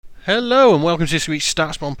Hello and welcome to this week's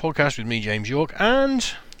StatsBomb podcast with me, James Yorke,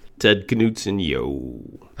 and Ted Knutson,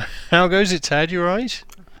 yo. How goes it, Ted? You alright?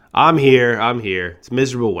 I'm here. It's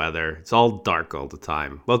miserable weather. It's all dark all the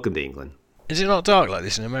time. Welcome to England. Is it not dark like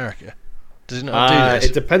this in America? Does it not do this?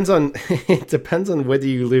 It depends on whether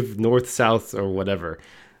you live north, south, or whatever.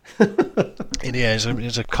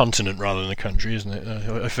 It's a continent rather than a country, isn't it?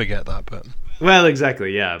 I forget that, but Well,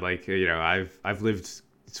 exactly. Yeah, I've lived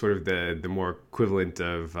sort of the more equivalent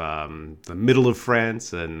of the middle of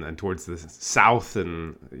France and towards the south,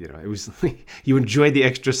 and it was you enjoyed the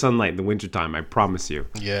extra sunlight in the wintertime, I promise you.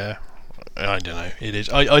 Yeah, I don't know. It is.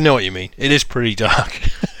 I know what you mean. It is pretty dark.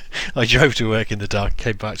 I drove to work in the dark,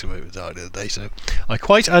 came back to work in the dark the other day, so I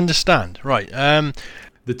quite understand. Right.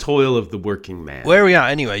 The toil of the working man. Where are we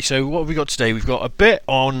at anyway? So what have we got today? We've got a bit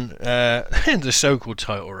on the so-called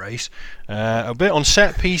title race, a bit on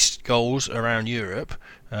set-piece goals around Europe,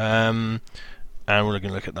 and we're going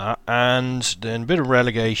to look at that, and then a bit of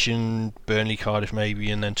relegation, Burnley, Cardiff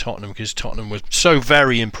maybe, and then Tottenham, because Tottenham was so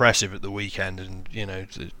very impressive at the weekend, and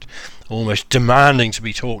almost demanding to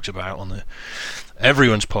be talked about on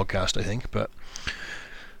everyone's podcast, I think, but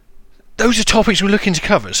those are topics we're looking to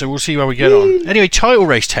cover, so we'll see where we get on. Anyway, title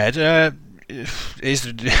race, Ted. We've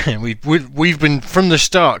been from the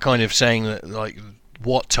start kind of saying that, like,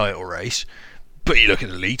 what title race, but you look at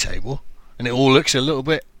the league table, and it all looks a little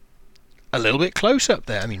bit close up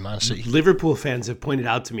there. I mean, Man City. Liverpool fans have pointed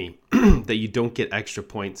out to me that you don't get extra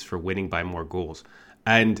points for winning by more goals,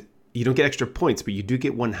 and you don't get extra points, but you do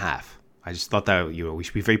get one half. I just thought that we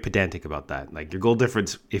should be very pedantic about that. Like, your goal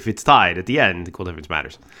difference, if it's tied at the end, the goal difference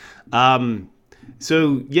matters.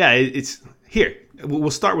 So yeah, it's here.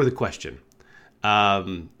 We'll start with a question.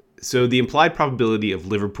 So the implied probability of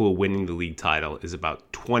Liverpool winning the league title is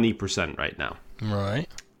about 20% right now. Right.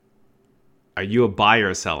 Are you a buy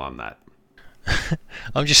or a sell on that?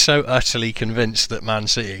 I'm just so utterly convinced that Man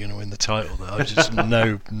City are going to win the title that I'm just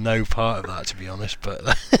no part of that, to be honest.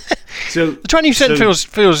 But so the 20%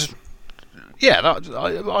 feels. Yeah,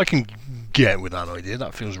 I can get with that idea.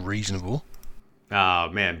 That feels reasonable. Oh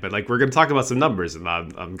man, but like, we're gonna talk about some numbers, and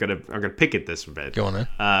I'm gonna pick at this a bit. Go on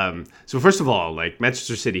then. So first of all, like,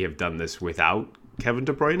 Manchester City have done this without Kevin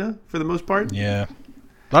De Bruyne for the most part. Yeah,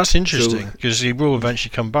 that's interesting because he will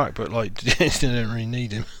eventually come back, but like, they don't really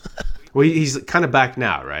need him. Well, he's kind of back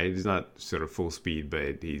now, right? He's not sort of full speed,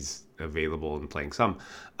 but he's available and playing some.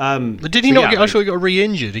 But did he not get? I thought he got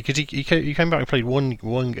re-injured because he came back and played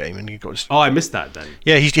one game and he got. Oh, I missed that then.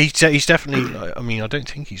 Yeah, he's definitely. I mean, I don't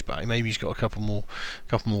think he's back. Maybe he's got a couple more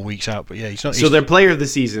weeks out. But yeah, he's not. So their player of the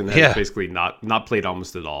season has basically not played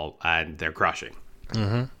almost at all, and they're crushing.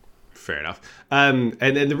 Mm-hmm. Fair enough. And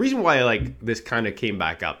the reason why this kind of came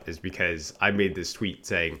back up is because I made this tweet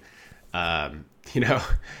saying,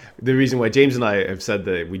 the reason why James and I have said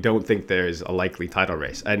that we don't think there's a likely title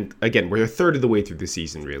race. And again, we're a third of the way through the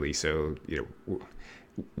season, really. So,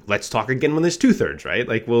 let's talk again when there's 2/3, right?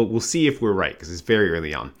 Like, we'll see if we're right, because it's very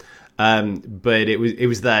early on. But it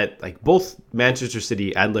was that, like, both Manchester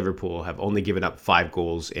City and Liverpool have only given up 5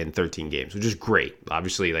 goals in 13 games, which is great.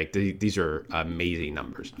 Obviously, like, these are amazing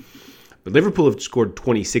numbers. But Liverpool have scored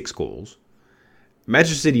 26 goals.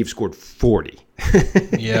 Manchester City have scored 40.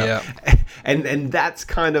 Yeah. And that's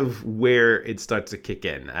kind of where it starts to kick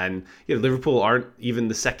in. And Liverpool aren't even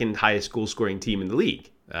the second highest goal scoring team in the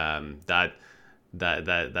league. That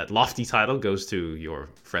lofty title goes to your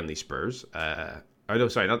friendly Spurs.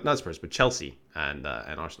 Not Spurs, but Chelsea and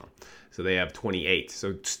Arsenal. So they have 28.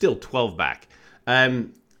 So still 12 back.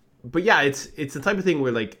 But yeah, it's the type of thing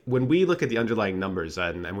where, like, when we look at the underlying numbers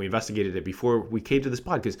and we investigated it before we came to this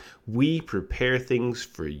pod, because we prepare things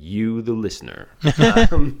for you, the listener.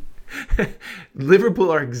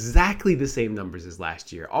 Liverpool are exactly the same numbers as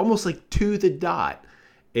last year, almost like to the dot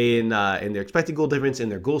in their expected goal difference, in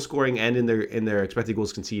their goal scoring, and in their expected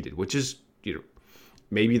goals conceded, which is,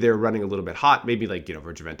 maybe they're running a little bit hot. Maybe, like,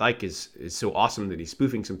 Virgil van Dijk is so awesome that he's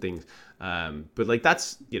spoofing some things. But, like,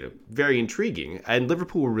 that's, very intriguing. And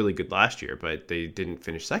Liverpool were really good last year, but they didn't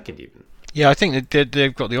finish second even. Yeah, I think that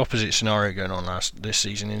they've got the opposite scenario going on this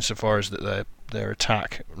season, insofar as that their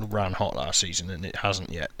attack ran hot last season and it hasn't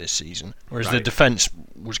yet this season. Whereas the defence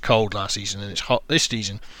was cold last season and it's hot this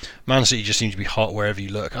season. Man City just seems to be hot wherever you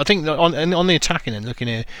look. I think that on the attacking end, looking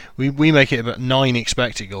here, we make it about 9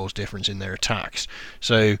 expected goals difference in their attacks.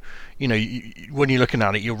 So, when you're looking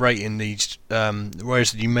at it, you're rating these,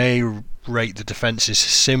 whereas you may rate the defences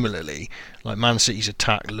similarly. Like, Man City's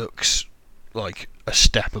attack looks like a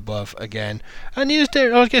step above again, and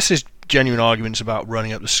I guess there's genuine arguments about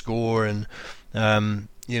running up the score and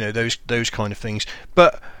those kind of things.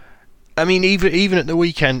 But I mean, even at the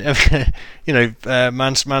weekend,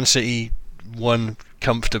 Man City won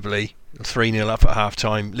comfortably, 3-0 up at half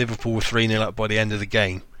time. Liverpool were 3-0 up by the end of the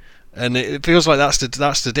game, and it feels like that's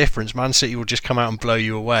the difference. Man City will just come out and blow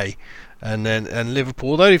you away, and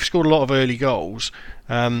Liverpool, although they've scored a lot of early goals,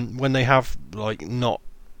 when they have not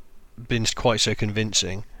been quite so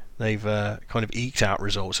convincing, they've kind of eked out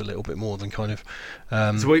results a little bit more than kind of.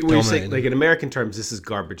 So what you're saying, in American terms, this is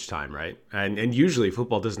garbage time, right? And usually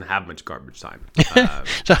football doesn't have much garbage time.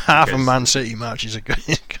 So half a Man City match is a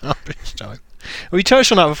garbage time. We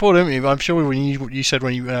touched on that before, didn't we? But I'm sure when you said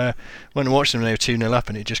when you went and watched them, they were 2-0 up,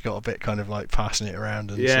 and it just got a bit kind of like passing it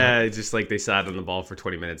around. And it's just like they sat on the ball for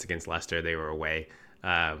 20 minutes against Leicester. They were away.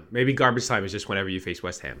 Maybe garbage time is just whenever you face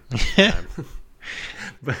West Ham.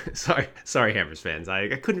 But sorry, Hammers fans. I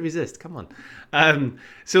couldn't resist. Come on.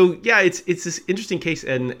 So yeah, it's this interesting case,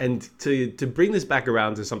 and to bring this back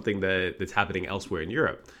around to something that's happening elsewhere in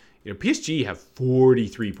Europe. PSG have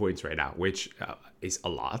 43 points right now, which is a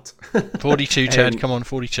lot. 42, Ted. Come on,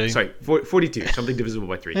 42. Sorry, 42. Something divisible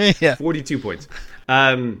by 3. Yeah. 42 points.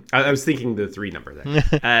 I was thinking the 3 number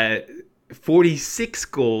there. 46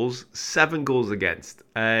 goals, 7 goals against.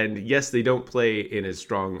 And yes, they don't play in as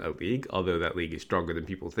strong a league, although that league is stronger than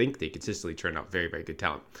people think. They consistently turn out very, very good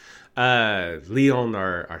talent. Lyon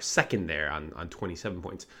are second there on 27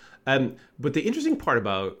 points. But the interesting part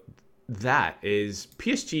about that is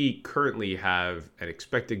PSG currently have an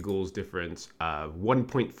expected goals difference of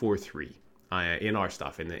 1.43 in our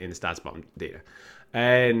stuff, in the StatsBomb data.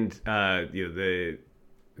 And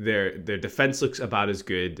their defense looks about as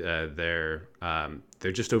good. They're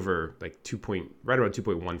just over right around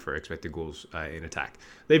 2.1 for expected goals in attack.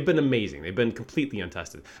 They've been amazing. They've been completely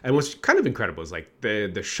untested. And what's kind of incredible is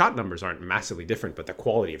the shot numbers aren't massively different, but the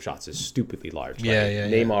quality of shots is stupidly large.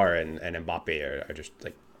 Neymar and Mbappe are just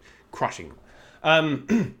crushing.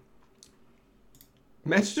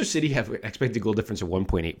 Manchester City have expected goal difference of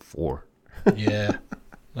 1.84. Yeah.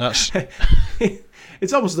 That's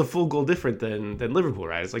it's almost a full goal different than Liverpool,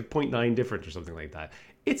 right? It's like 0.9 different or something like that.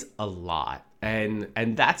 It's a lot, and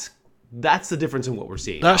that's the difference in what we're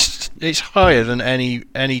seeing. It's higher than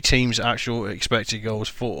any team's actual expected goals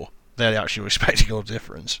for their actual expected goal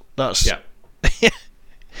difference. That's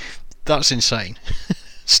that's insane.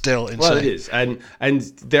 Still insane. Well, it is, and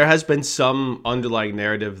there has been some underlying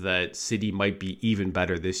narrative that City might be even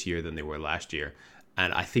better this year than they were last year,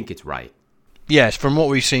 and I think it's right. Yes, from what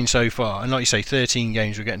we've seen so far, and like you say, 13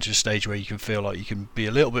 games, we're getting to a stage where you can feel like you can be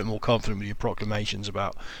a little bit more confident with your proclamations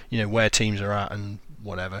about where teams are at and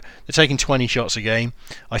whatever. They're taking 20 shots a game.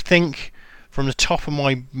 I think, from the top of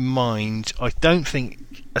my mind, I don't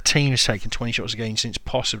think a team has taken 20 shots a game since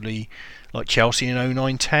possibly like Chelsea in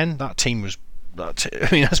 09-10. That team was.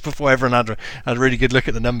 That's before everyone had a really good look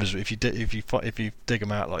at the numbers. If you dig them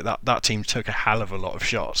out like that, that team took a hell of a lot of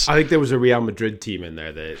shots. I think there was a Real Madrid team in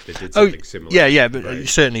there that did something similar. Yeah, but right.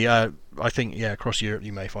 Certainly, I think across Europe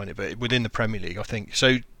you may find it, but within the Premier League, I think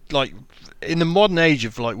so. Like in the modern age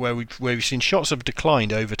of where we've seen shots have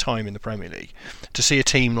declined over time in the Premier League, to see a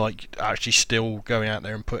team actually still going out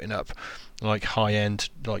there and putting up high end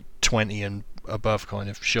 20 and above kind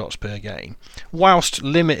of shots per game, whilst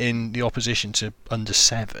limiting the opposition to under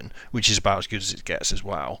 7, which is about as good as it gets as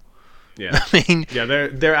well. Yeah, I mean,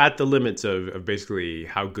 they're at the limits of basically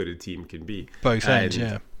how good a team can be. Both ends,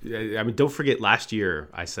 yeah. I mean, don't forget last year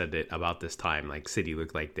I said it about this time. City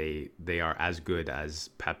look like they are as good as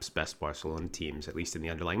Pep's best Barcelona teams, at least in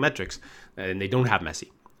the underlying metrics, and they don't have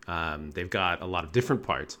Messi. They've got a lot of different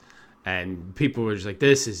parts. And people were just like,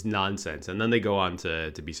 this is nonsense. And then they go on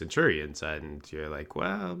to be Centurions. And you're like,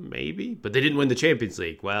 well, maybe. But they didn't win the Champions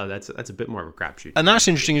League. Well, that's a bit more of a crapshoot. And that's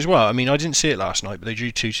interesting as well. I mean, I didn't see it last night, but they drew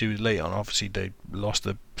 2-2 with Lyon. Obviously, they lost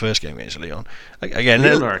the first game against Lyon. Again,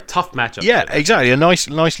 Lyon are a tough matchup. Yeah, exactly. A nice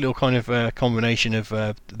little kind of combination of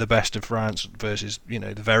the best of France versus,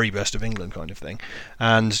 the very best of England kind of thing.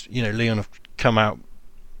 And, Lyon have come out,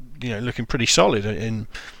 looking pretty solid in...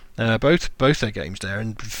 both their games there,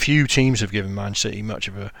 and few teams have given Man City much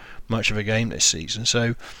of a game this season.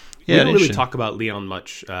 So we don't really talk about Lyon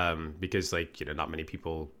much because not many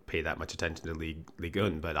people pay that much attention to Ligue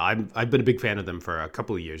 1. But I've been a big fan of them for a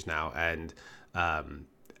couple of years now, and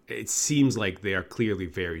it seems like they are clearly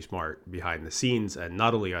very smart behind the scenes. And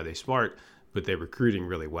not only are they smart, but they're recruiting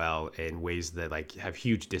really well in ways that have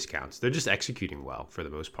huge discounts. They're just executing well for the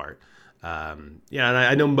most part. And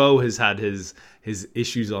I know Mo has had his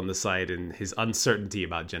issues on the side and his uncertainty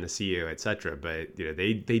about Geneseo, etc. But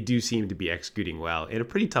they do seem to be executing well in a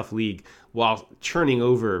pretty tough league while churning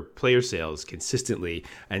over player sales consistently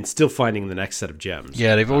and still finding the next set of gems.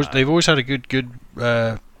 Yeah, they've always had a good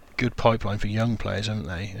good pipeline for young players, haven't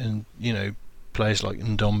they? And players like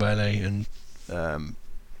Ndombele and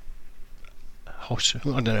I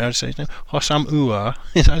don't know how to say his name. Hossam Ua.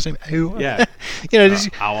 Is that his name? Ua? Yeah.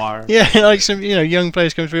 Awar. Yeah, like some young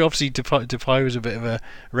players coming through. Obviously, Depay was a bit of a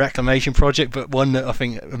reclamation project, but one that I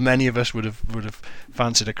think many of us would have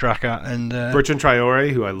fancied a crack at. And Bertrand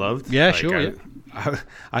Traore, who I loved. Yeah, sure.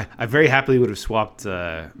 I very happily would have swapped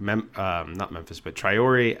not Memphis, but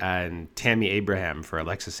Traore and Tammy Abraham for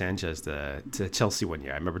Alexis Sanchez to Chelsea one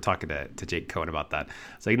year. I remember talking to Jake Cohen about that.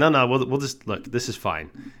 It's like, no, we'll just look. This is fine.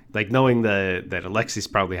 Like knowing that Alexis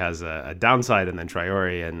probably has a downside, and then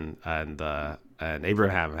Traore and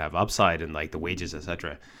Abraham have upside and like the wages,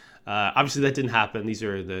 etc. Obviously, that didn't happen. These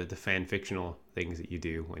are the fan fictional things that you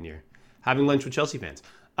do when you're having lunch with Chelsea fans.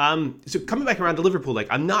 So coming back around to Liverpool, like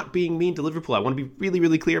I'm not being mean to Liverpool. I want to be really,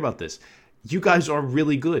 really clear about this. You guys are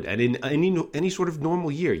really good, and in any sort of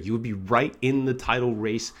normal year, you would be right in the title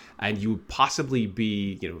race, and you would possibly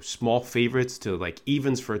be small favorites to like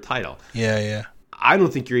evens for a title. Yeah. I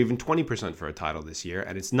don't think you're even 20% for a title this year,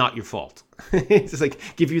 and it's not your fault. It's just like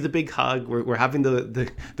give you the big hug. We're having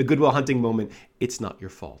the Goodwill Hunting moment. It's not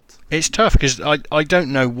your fault. It's tough because I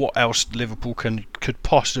don't know what else Liverpool could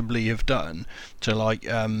possibly have done to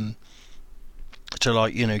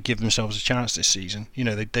give themselves a chance this season.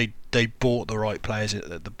 They bought the right players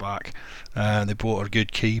at the back. They bought a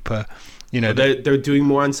good keeper. They're doing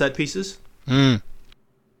more on set pieces. Mm.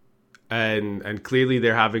 And clearly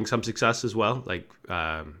they're having some success as well. Like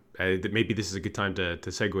maybe this is a good time to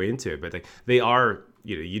segue into it, but they are,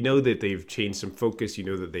 that they've changed some focus.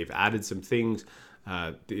 That they've added some things.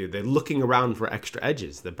 They're looking around for extra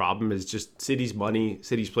edges. The problem is just City's money,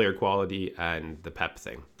 City's player quality, and the Pep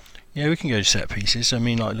thing. Yeah, we can go to set pieces. I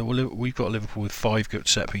mean, like we've got Liverpool with 5 good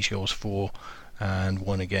set piece goals, 4 and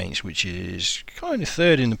 1 against, which is kind of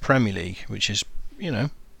third in the Premier League. Which is,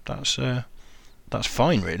 that's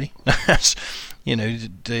fine, really. That's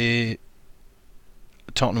the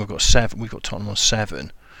Tottenham have got 7. We've got Tottenham on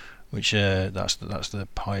 7, which that's the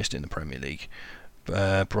highest in the Premier League.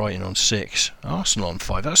 Brighton on 6, Arsenal on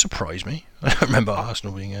 5. That surprised me. I don't remember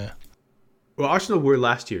Arsenal being Well, Arsenal were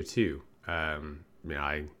last year too. I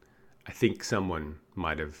think someone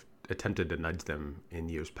might have attempted to nudge them in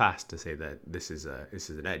years past to say that this is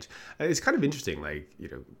an edge. It's kind of interesting,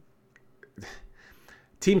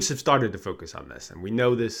 teams have started to focus on this, and we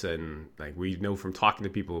know this, and we know from talking to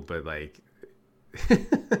people, but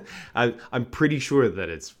I'm pretty sure that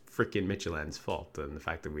it's freaking Michelin's fault, and the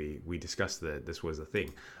fact that we discussed that this was a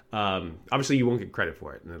thing. Obviously, you won't get credit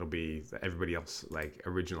for it, and it'll be everybody else's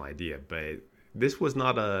original idea. But this was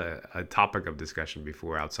not a topic of discussion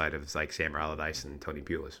before, outside of Sam Allardyce and Tony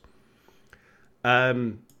Pulis.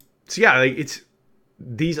 So yeah, it's.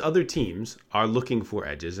 These other teams are looking for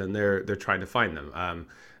edges, and they're trying to find them.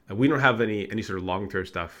 We don't have any sort of long-term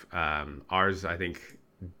stuff. Ours, I think,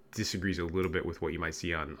 disagrees a little bit with what you might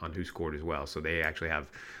see on Who Scored as well. So they actually have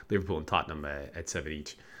Liverpool and Tottenham at 7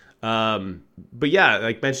 each. But yeah,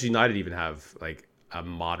 Manchester United even have a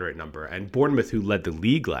moderate number, and Bournemouth, who led the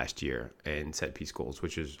league last year in set piece goals,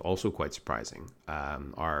 which is also quite surprising,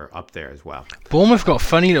 are up there as well. Bournemouth got a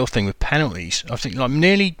funny little thing with penalties. I think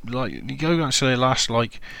nearly you go back to their last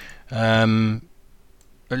look at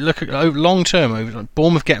long term.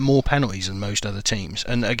 Bournemouth get more penalties than most other teams,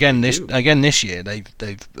 and again this year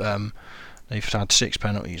they've had 6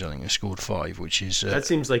 penalties. I think they scored 5, which is that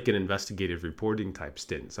seems like an investigative reporting type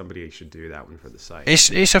stint. Somebody should do that one for the site.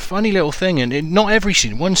 It's a funny little thing, and not every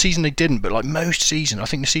season. One season they didn't, but most seasons, I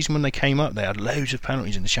think the season when they came up, they had loads of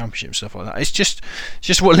penalties in the Championship and stuff like that. It's just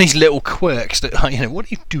one of these little quirks that what are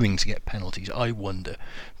you doing to get penalties? I wonder.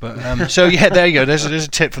 But so yeah, there you go. There's a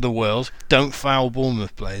tip for the world: don't foul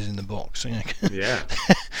Bournemouth players in the box. Yeah,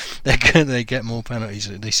 they get more penalties.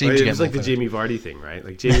 They seem to get. It's more the Jamie Vardy thing, right?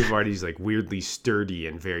 Jamie Vardy's weirdly sturdy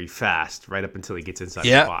and very fast, right up until he gets inside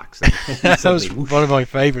the box. That was one of my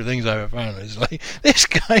favourite things I ever found. It's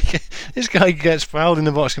this guy gets fouled in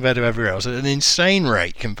the box compared to everywhere else at an insane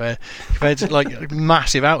rate compared to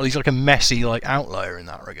massive outlier. He's a messy outlier in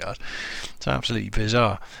that regard. It's absolutely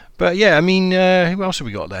bizarre. But yeah, I mean, who else have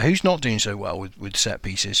we got there? Who's not doing so well with set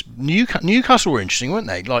pieces? Newcastle were interesting, weren't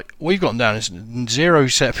they? We've gotten down as 0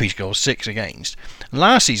 set piece goals, 6 against. And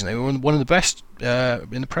last season they were one of the best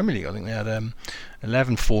in the Premier League. I think they had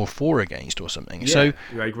 11-4-4 against or something. Yeah,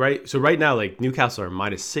 so right now, Newcastle are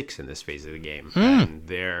 -6 in this phase of the game, and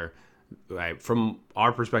they're from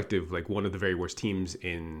our perspective, one of the very worst teams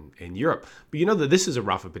in Europe. But you know that this is a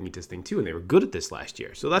Rafa Benitez thing too, and they were good at this last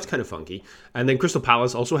year, so that's kind of funky. And then Crystal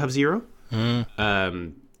Palace also have 0.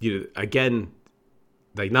 Again,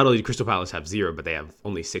 like not only do Crystal Palace have 0, but they have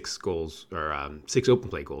only 6 goals or 6 open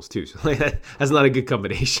play goals too. So like, that's not a good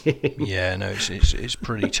combination. Yeah, no, it's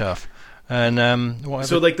pretty tough. And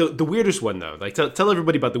so like the weirdest one though, like tell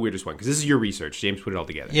everybody about the weirdest one because this is your research. James put it all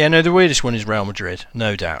together. Yeah, no, the weirdest one is Real Madrid,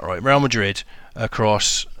 no doubt, right? Real Madrid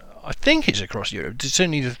across, I think it's across Europe.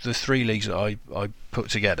 Certainly the 3 leagues that I put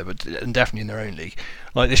together, and definitely in their own league.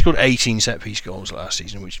 Like they scored 18 set piece goals last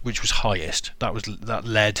season, which was highest. That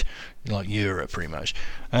led like Europe pretty much.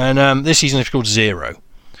 And this season they've scored 0.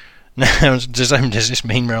 Now, does this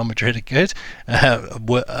mean Real Madrid are good?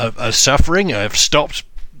 Are suffering? Have stopped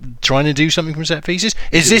trying to do something from set pieces?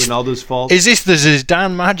 Is this Ronaldo's fault? Is this the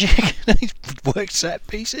Zidane magic? He's worked set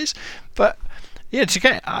pieces, but yeah,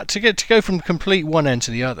 to go from complete one end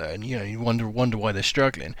to the other, and you wonder why they're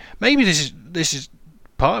struggling. Maybe this is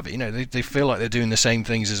part of it. They feel like they're doing the same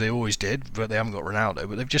things as they always did, but they haven't got Ronaldo.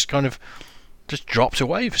 But they've just kind of dropped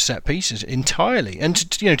away for set pieces entirely, and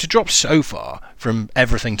to drop so far from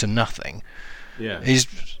everything to nothing, is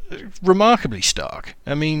remarkably stark.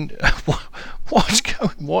 I mean,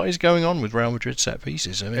 what is going on with Real Madrid set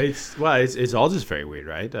pieces? I mean, it's all just very weird,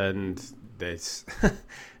 right? And it's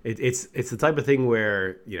it's the type of thing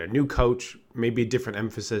where new coach, maybe a different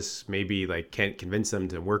emphasis, maybe like can't convince them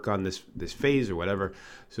to work on this phase or whatever.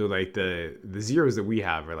 So like the zeros that we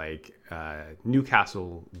have are like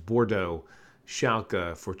Newcastle, Bordeaux,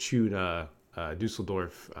 Schalke, Fortuna,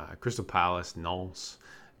 Dusseldorf, Crystal Palace, Nantes,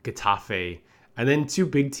 Getafe, and then 2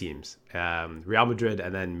 big teams, Real Madrid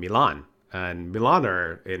and then Milan. And Milan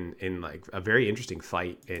are in like a very interesting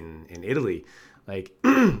fight in Italy. Like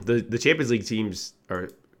the Champions League teams or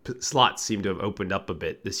slots seem to have opened up a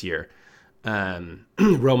bit this year.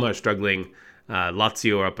 Roma are struggling.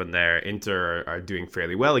 Lazio are up in there. Inter are doing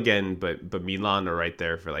fairly well again, but Milan are right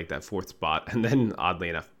there for like that 4th spot, and then oddly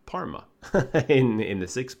enough, Parma in the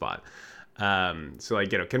 6th spot. So like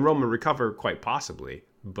can Roma recover? Quite possibly,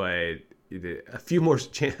 but a few more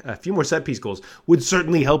set piece goals would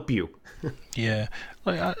certainly help you. Yeah,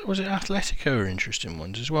 like was it Atletico are interesting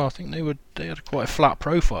ones as well? I think they had quite a flat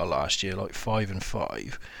profile last year, like 5 and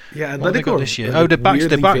 5. Yeah, Atletico this year. They're back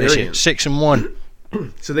this year, 6 and 1.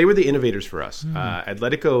 So they were the innovators for us.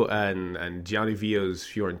 Atletico and Gianni Vio's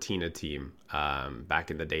Fiorentina team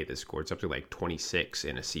back in the day that scored something like 26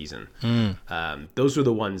 in a season. Those were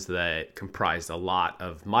the ones that comprised a lot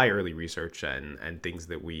of my early research and things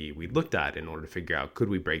that we looked at in order to figure out, could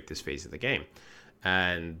we break this phase of the game?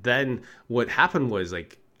 And then what happened was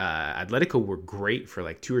like Atletico were great for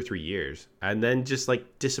like 2 or 3 years and then just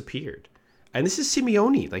like disappeared. And this is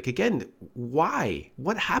Simeone. Like, again, why?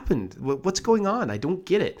 What happened? What's going on? I don't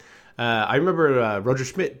get it. I remember Roger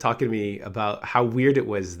Schmidt talking to me about how weird it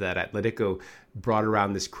was that Atletico brought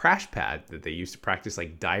around this crash pad that they used to practice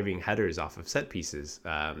like diving headers off of set pieces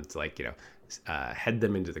to like, head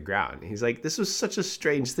them into the ground. He's like, this was such a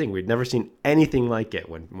strange thing. We'd never seen anything like it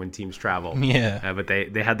when teams travel. Yeah. But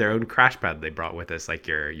they had their own crash pad they brought with us, like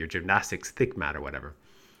your gymnastics thick mat or whatever.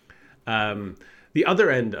 The other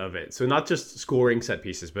end of it, so not just scoring set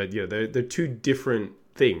pieces, but they're 2 different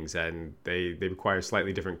things, and they require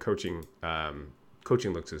slightly different coaching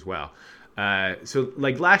looks as well. So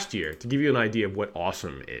like last year, to give you an idea of what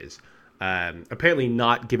awesome is, apparently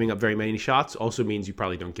not giving up very many shots also means you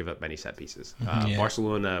probably don't give up many set pieces.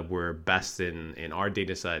 Barcelona were best in our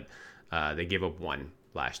data set. They gave up 1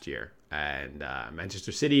 last year. And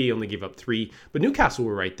Manchester City only gave up 3, but Newcastle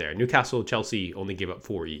were right there. Newcastle, Chelsea only gave up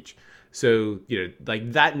 4 each. So,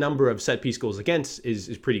 like that number of set piece goals against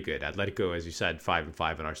is pretty good. Atletico, as you said, 5 and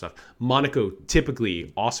 5 in our stuff. Monaco,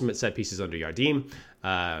 typically awesome at set pieces under Jardim.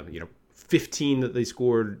 15 that they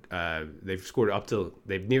scored.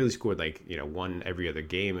 They've nearly scored like, 1 every other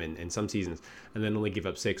game in some seasons, and then only give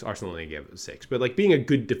up 6. Arsenal only gave up 6. But like being a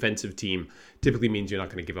good defensive team typically means you're not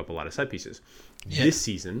going to give up a lot of set pieces. Yeah. This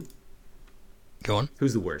season, go on.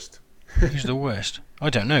 Who's the worst? Who's the worst? I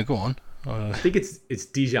don't know. Go on. I think it's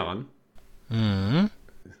Dijon. Mm-hmm.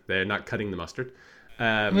 They're not cutting the mustard.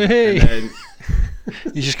 Hey. And then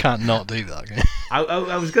you just can't not do that. Can you?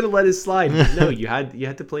 I was going to let it slide, but no, you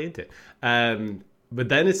had to play into it. But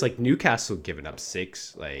then it's like Newcastle giving up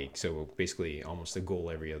 6, like so basically almost a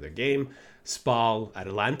goal every other game. Spal,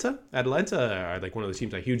 Atalanta are like one of those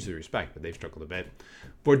teams I hugely respect, but they've struggled a bit.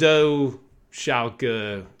 Bordeaux,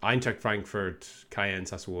 Schalke, Eintracht Frankfurt, Cayenne,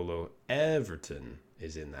 Sassuolo, Everton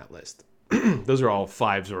is in that list. Those are all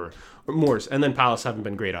 5s or mores, and then Palace haven't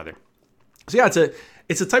been great either. So yeah,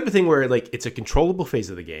 it's a type of thing where like it's a controllable phase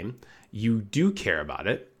of the game. You do care about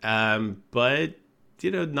it, but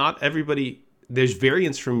not everybody. There's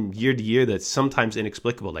variance from year to year that's sometimes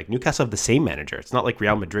inexplicable. Like Newcastle have the same manager. It's not like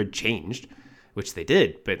Real Madrid changed, which they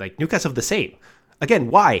did, but like Newcastle have the same. again,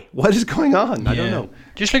 why? What is going on? I don't know.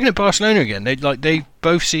 Just looking at Barcelona again, they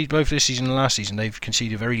both this season and last season they've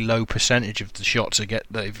conceded a very low percentage of the shots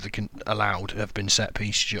they've allowed have been set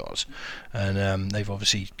piece shots, and they've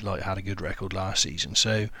obviously had a good record last season.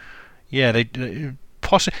 So yeah, they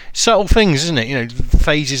subtle things, isn't it?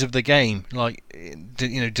 Phases of the game,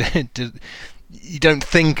 you don't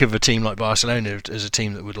think of a team like Barcelona as a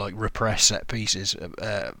team that would repress set pieces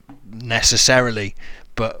necessarily,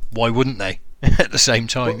 but why wouldn't they? At the same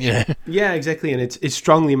time, Yeah, exactly, and it's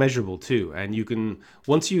strongly measurable too. And you can,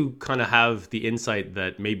 once you kind of have the insight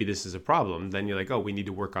that maybe this is a problem, then you're like, oh, we need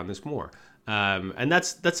to work on this more. And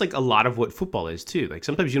that's like a lot of what football is too. Like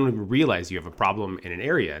sometimes you don't even realize you have a problem in an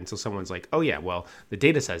area until someone's like, oh yeah, well the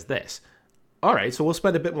data says this. All right, so we'll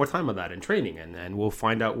spend a bit more time on that in training, and we'll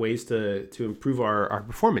find out ways to improve our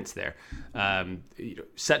performance there.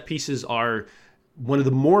 Set pieces are one of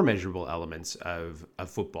the more measurable elements of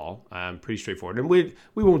football. Pretty straightforward, and we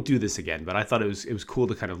won't do this again. But I thought it was cool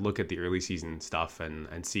to kind of look at the early season stuff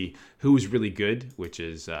and see who was really good. Which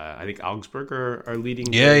is I think Augsburg are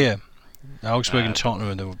leading. Yeah. Augsburg and Tottenham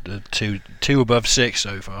are the two above 6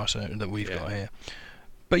 so far, so that we've got here.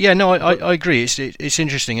 But yeah, no, I agree. It's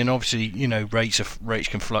interesting, and obviously, rates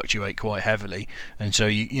can fluctuate quite heavily, and so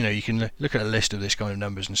you can look at a list of this kind of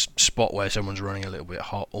numbers and spot where someone's running a little bit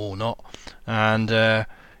hot or not, and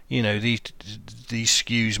these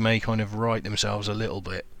skews may kind of right themselves a little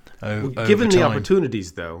bit. Given the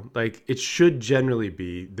opportunities, though, it should generally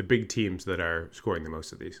be the big teams that are scoring the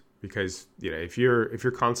most of these. Because if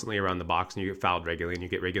you're constantly around the box and you get fouled regularly and you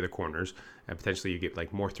get regular corners and potentially you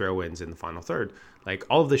get more throw-ins in the final third,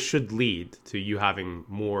 all of this should lead to you having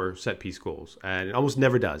more set piece goals, and it almost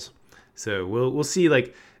never does. So we'll see.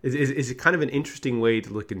 Is it kind of an interesting way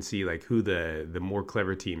to look and see who the more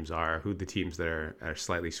clever teams are, who the teams that are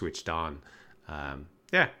slightly switched on.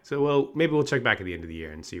 Yeah, so maybe we'll check back at the end of the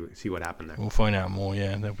year and see what happened there. We'll find out more.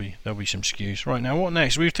 Yeah, there'll be some skews. Right, now what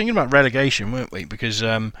next? We were thinking about relegation, weren't we? Because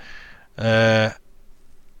it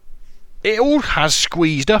all has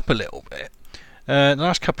squeezed up a little bit the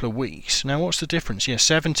last couple of weeks. Now, what's the difference?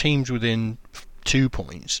 7 teams within 2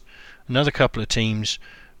 points, another couple of teams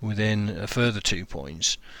within a further 2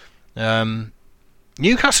 points.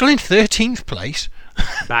 Newcastle in 13th place.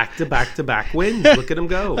 Back-to-back wins. Look at them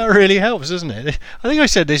go. That really helps, doesn't it? I think I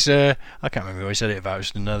said this. I can't remember who I said it about.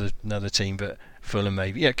 It was another team, but Fulham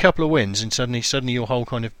maybe. Yeah, a couple of wins, and suddenly your whole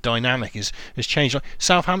kind of dynamic has changed. Like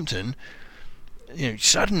Southampton,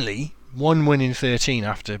 suddenly 1 win in 13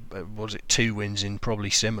 after 2 wins in probably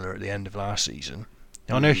similar at the end of last season.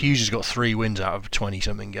 I know Hughes has got 3 wins out of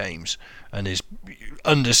 20-something games and is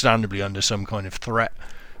understandably under some kind of threat.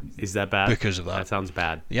 Is that bad? Because of that. That sounds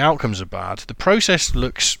bad. The outcomes are bad. The process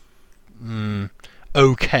looks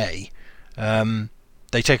okay.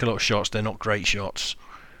 They take a lot of shots. They're not great shots,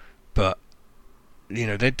 but they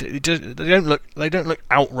don't look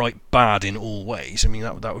outright bad in all ways. I mean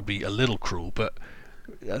that would be a little cruel, but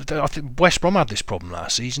I think West Brom had this problem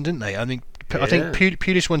last season, didn't they? I think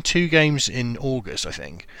Pulis won 2 games in August, I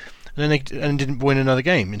think, and then they didn't win another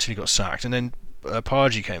game until he got sacked, and then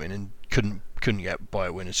Pardew came in and couldn't get by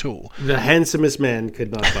a win at all. The handsomest man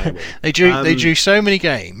could not buy a win. they drew so many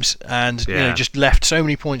games and just left so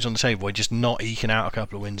many points on the table by just not eking out a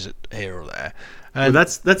couple of wins here or there. And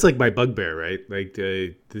that's like my bugbear, right?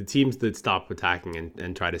 The teams that stop attacking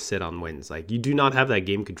and try to sit on wins, you do not have that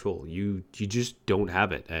game control. You just don't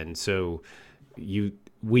have it, and so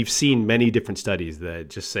we've seen many different studies that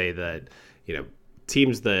just say that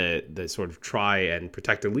teams that sort of try and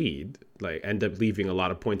protect a lead end up leaving a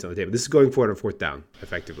lot of points on the table. This is going forward on 4th down,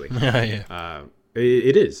 effectively.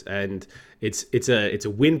 It is, and it's a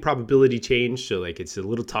win probability change. So it's a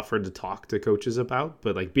little tougher to talk to coaches about.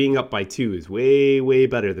 But being up by 2 is way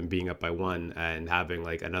better than being up by 1 and having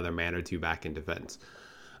another man or 2 back in defense.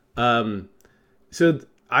 So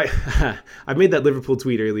I made that Liverpool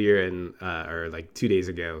tweet earlier or 2 days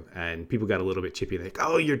ago, and people got a little bit chippy,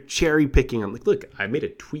 oh, you're cherry picking. I'm like, look, I made a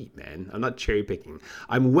tweet, man. I'm not cherry picking.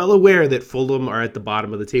 I'm well aware that Fulham are at the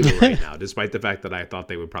bottom of the table right now, despite the fact that I thought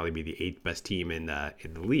they would probably be the 8th best team in the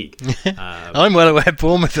league. I'm well aware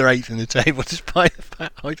Bournemouth are 8th in the table, despite the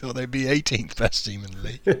fact I thought they'd be 18th best team in the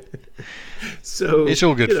league. So it's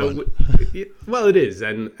all good fun. Well, it is,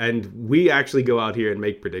 and we actually go out here and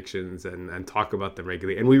make predictions and talk about them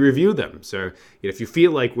regularly, and we review them. So if you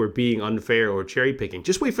feel like we're being unfair or cherry picking,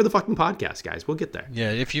 just wait for the fucking podcast, guys. We'll get there.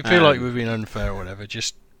 Yeah, if you feel like we're being unfair or whatever,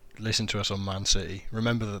 just listen to us on Man City.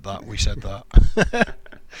 Remember that we said that.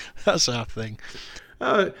 That's our thing.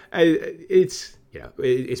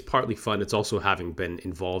 it's partly fun. It's also having been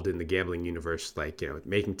involved in the gambling universe, like,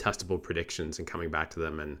 making testable predictions and coming back to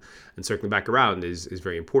them and circling back around is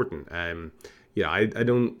very important. I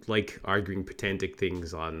don't like arguing pedantic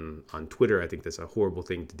things on Twitter. I think that's a horrible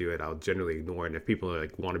thing to do. It I'll generally ignore. And if people are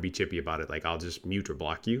like want to be chippy about it, like I'll just mute or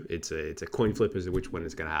block you. It's a coin flip as to which one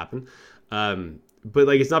is going to happen. But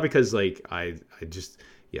like, it's not because like I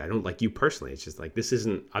don't like you personally. It's just like, this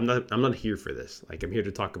isn't. I'm not here for this. Like, I'm here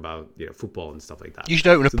to talk about football and stuff like that. You should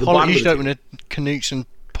open a Knutson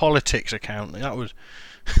politics account. That would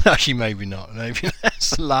actually, maybe not. Maybe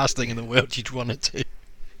that's the last thing in the world you'd want to do.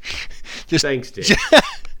 Thanks, Jay.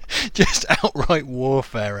 Just outright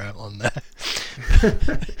warfare out on there.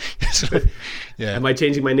 Yeah. Am I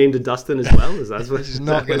changing my name to Dustin as well? Is that this is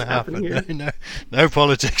not going to happen? No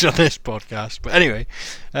politics on this podcast. But anyway,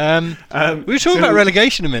 we were talking about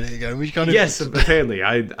relegation a minute ago. Yes, apparently,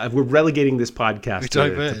 we're relegating this podcast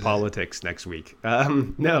to politics next week.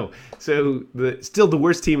 No, so still the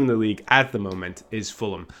worst team in the league at the moment is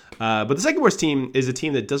Fulham, but the second worst team is a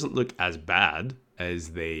team that doesn't look as bad as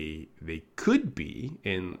they could be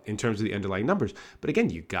in terms of the underlying numbers. But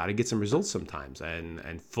again, you got to get some results sometimes.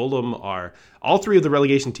 And Fulham all three of the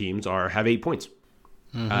relegation teams have 8 points.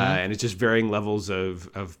 Mm-hmm. And it's just varying levels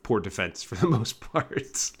of poor defense for the most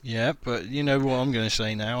part. Yeah, but you know what I'm going to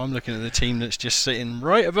say now? I'm looking at the team that's just sitting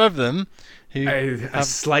right above them. A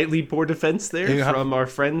slightly poor defense there from our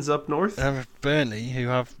friends up north. Burnley, who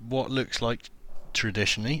have what looks like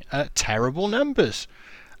traditionally terrible numbers.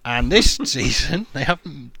 And this season, they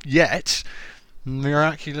haven't yet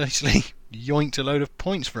miraculously yoinked a load of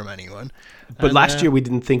points from anyone. But last year, we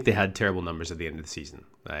didn't think they had terrible numbers at the end of the season.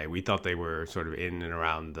 We thought they were sort of in and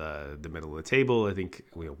around the middle of the table. I think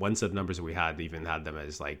one set of numbers that we had even had them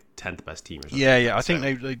as like 10th best team or something. Yeah. I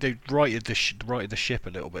think they righted the ship a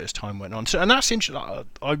little bit as time went on. So, and that's interesting.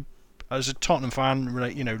 As a Tottenham fan,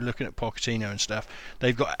 looking at Pochettino and stuff,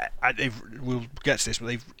 we'll get to this, but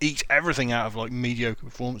they've eked everything out of like mediocre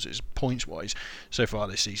performances points-wise so far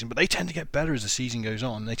this season. But they tend to get better as the season goes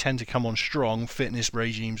on. They tend to come on strong, fitness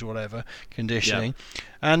regimes, whatever, conditioning,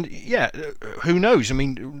 and who knows? I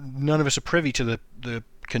mean, none of us are privy to the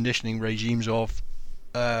conditioning regimes of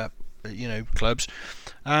clubs.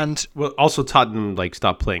 And well, also Tottenham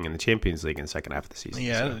stopped playing in the Champions League in the second half of the season.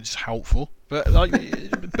 Yeah, so. It's helpful. But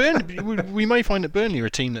Burnley, we may find that Burnley are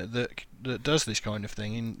a team that does this kind of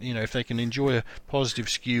thing. And if they can enjoy a positive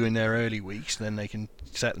skew in their early weeks, then they can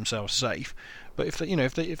set themselves safe. But if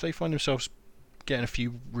they find themselves getting a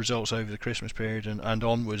few results over the Christmas period and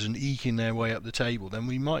onwards and eking their way up the table, then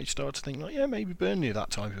we might start to think maybe Burnley are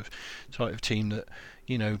that type of team that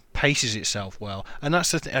paces itself well. And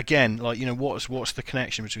that's the thing again, what's the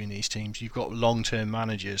connection between these teams? You've got long-term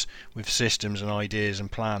managers with systems and ideas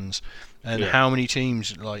and plans, and how many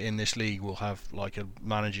teams in this league will have a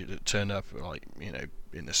manager that turned up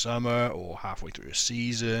in the summer or halfway through a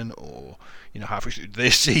season or halfway through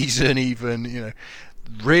this season even.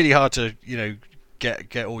 Really hard to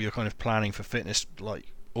get all your kind of planning for fitness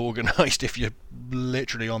organised if you're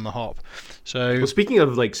literally on the hop. So, well, speaking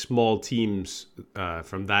of small teams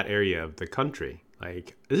from that area of the country,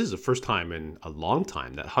 this is the first time in a long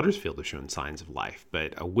time that Huddersfield have shown signs of life.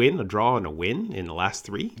 But a win, a draw, and a win in the last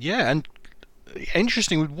 3. Yeah, and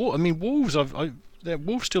interesting with Wolves.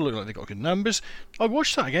 Wolves still look like they've got good numbers. I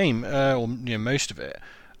watched that game, or most of it,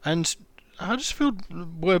 and Huddersfield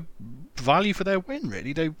were value for their win.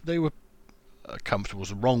 Really, they were comfortable is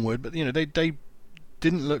the wrong word, but they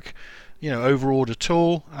didn't look overawed at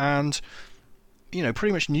all, and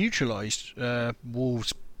pretty much neutralised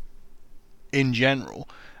Wolves in general.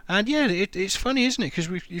 And it's funny, isn't it? Because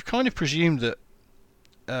you've kind of presumed that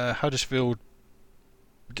Huddersfield,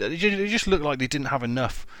 it just looked like they didn't have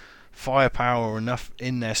enough firepower or enough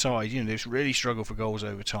in their side. They've really struggled for goals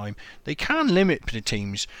over time. They can limit the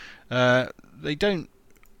teams. They don't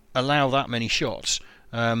allow that many shots.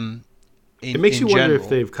 It makes you wonder if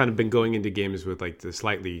they've kind of been going into games with the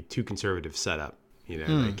slightly too conservative setup.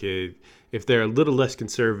 If they're a little less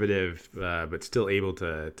conservative, but still able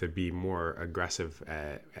to be more aggressive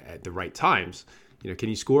at the right times. Can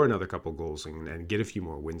you score another couple goals and get a few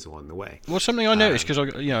more wins along the way? Well, something I noticed because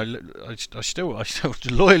I still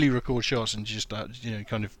loyally record shots and just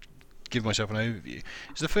kind of give myself an overview.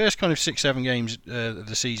 It's the first kind of 6-7 games of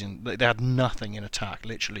the season they had nothing in attack.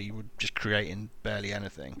 Literally, were just creating barely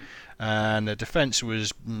anything, and the defence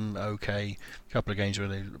was okay. A couple of games where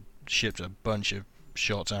they shipped a bunch of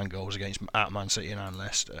shots and goals at Man City and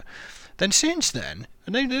Leicester. Then since then,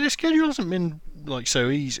 and their schedule hasn't been so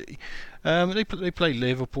easy. They play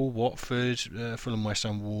Liverpool, Watford, Fulham, West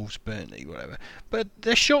Ham, Wolves, Burnley, whatever. But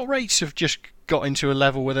their shot rates have just got into a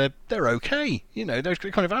level where they're okay. They're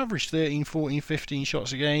kind of average 13, 14, 15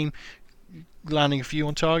 shots a game, landing a few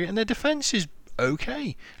on target, and their defence is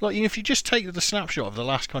okay. If you just take the snapshot of the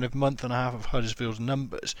last kind of month and a half of Huddersfield's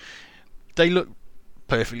numbers, they look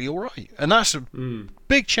perfectly all right, and that's a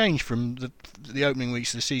big change from the opening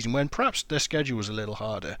weeks of the season when perhaps their schedule was a little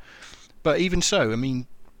harder. But even so, I mean,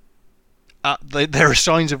 there are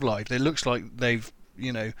signs of life. It looks like they've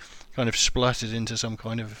kind of spluttered into some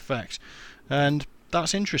kind of effect, and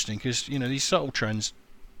that's interesting because these subtle trends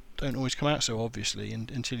don't always come out so obviously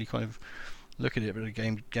until you kind of look at it on a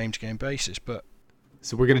game to game basis. But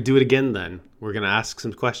so we're gonna do it again then. We're gonna ask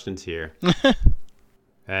some questions here.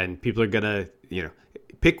 And people are gonna,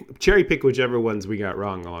 cherry pick whichever ones we got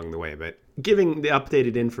wrong along the way, but giving the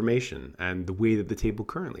updated information and the way that the table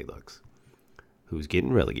currently looks. Who's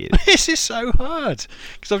getting relegated? This is so hard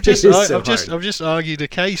because I've just argued a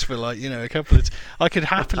case for a couple of. I could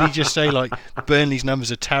happily just say Burnley's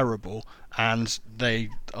numbers are terrible and they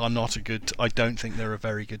are not a good. I don't think they're a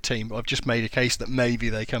very good team. But I've just made a case that maybe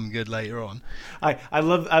they come good later on. I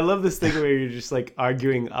love this thing where you're just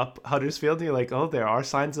arguing up Huddersfield and you're like, oh, there are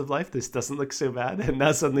signs of life. This doesn't look so bad, and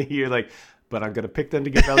now suddenly you're like, but I'm gonna pick them to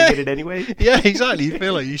get relegated anyway. Yeah, exactly. You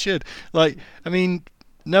feel like you should.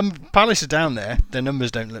 Palace are down there. Their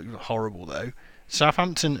numbers don't look horrible though.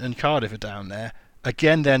 Southampton and Cardiff are down there.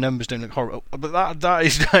 Again, their numbers don't look horrible. But that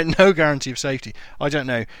is no guarantee of safety. I don't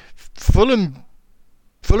know. Fulham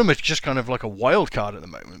is just kind of like a wild card at the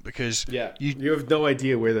moment because you have no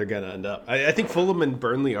idea where they're going to end up. I think Fulham and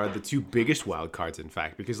Burnley are the two biggest wild cards, in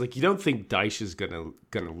fact, because you don't think Dyche is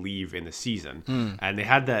gonna leave in the season, and they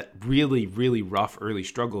had that really really rough early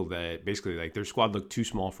struggle that basically their squad looked too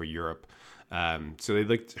small for Europe. So they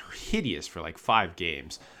looked hideous for 5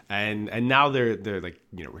 games, and now they're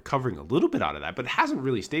recovering a little bit out of that, but it hasn't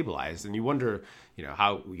really stabilized. And you wonder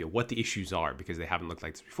how what the issues are because they haven't looked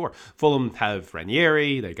like this before. Fulham have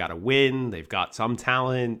Ranieri, they got a win, they've got some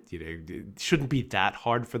talent. It shouldn't be that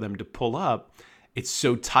hard for them to pull up. It's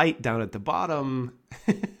so tight down at the bottom.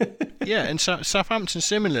 Yeah, and Southampton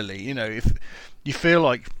similarly. If you feel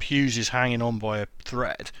like Hughes is hanging on by a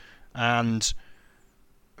thread, and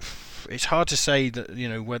it's hard to say that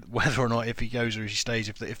whether or not if he goes or if he stays,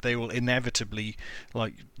 if they will inevitably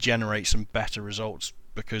generate some better results,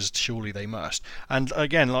 because surely they must. And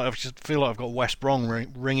again, I just feel like I've got West Brom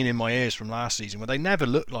ringing in my ears from last season, where they never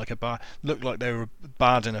looked like they were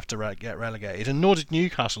bad enough to get relegated, and nor did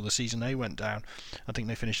Newcastle the season they went down. I think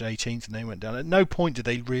they finished 18th and they went down. At no point did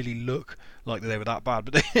they really look like they were that bad.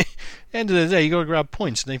 But at the end of the day, you got to grab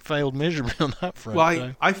points, and they failed miserably on that front.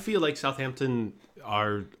 Well, I feel like Southampton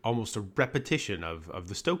are almost a repetition of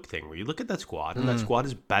the Stoke thing, where you look at that squad, and that squad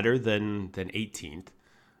is better than 18th,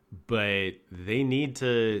 but they need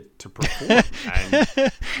to perform.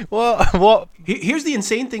 And what? Here's the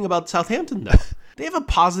insane thing about Southampton, though. They have a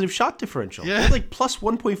positive shot differential. Yeah. They're plus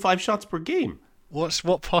 1.5 shots per game.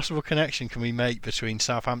 What possible connection can we make between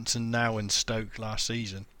Southampton now and Stoke last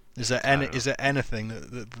season? Is there anything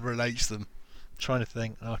that relates them? Trying to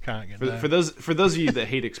think. I can't get there. For those of you that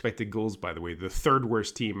hate expected goals, by the way, the third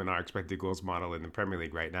worst team in our expected goals model in the Premier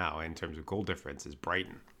League right now in terms of goal difference is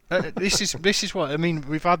Brighton. This is what I mean.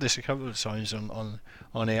 We've had this a couple of times on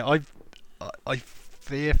here. I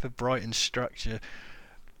fear for Brighton's structure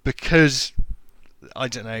because I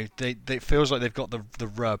don't know. It feels like they've got the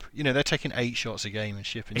rub. They're taking 8 shots a game and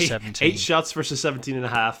shipping 17. 8 shots versus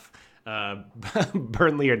 17.5.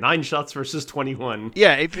 Burnley are 9 shots versus 21.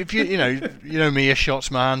 Yeah, if you know me, a shots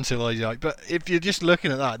man till I die. But if you're just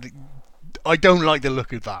looking at that, I don't like the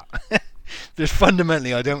look of that. Just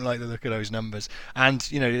fundamentally, I don't like the look of those numbers. And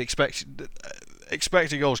expected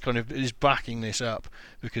goals kind of is backing this up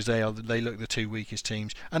because they look the 2 weakest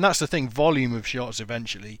teams. And that's the thing. Volume of shots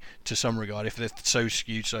eventually, to some regard, if they're so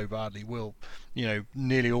skewed so badly, will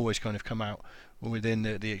nearly always kind of come out within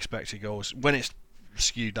the expected goals when it's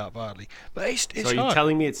skewed that badly. But it's so are you hard.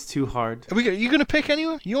 Telling me it's too hard? Are you going to pick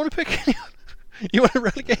anyone? You want to pick anyone? You want to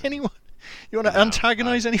relegate anyone? You want to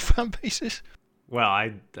antagonise any fan bases? Well,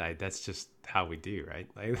 I that's just how we do, right?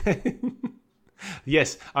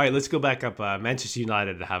 Yes. All right, let's go back up. Manchester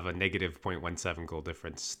United have a negative 0.17 goal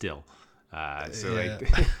difference still.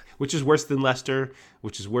 Which is worse than Leicester,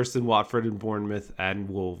 which is worse than Watford and Bournemouth and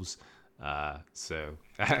Wolves.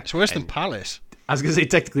 It's worse than Palace. I was going to say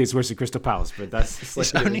technically it's worse than Crystal Palace, but that's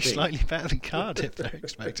it's only slightly better than Cardiff. Their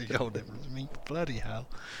expected goal difference. I mean, bloody hell!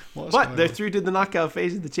 But they're through to the knockout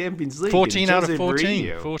phase of the Champions League. 14 out of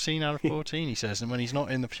 14. 14 out of 14. He says, and when he's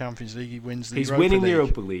not in the Champions League, he wins the. He's Europa winning League. the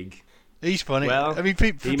Europa League. He's funny. Well, I mean,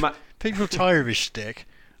 People tire of his shtick.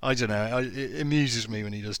 I don't know. It amuses me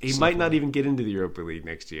when he does. He might not even get into the Europa League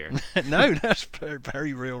next year. No, that's a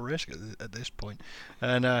very real risk at this point.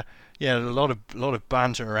 And a lot of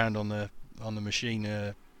banter around on the machine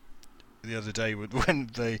the other day when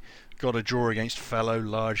they got a draw against fellow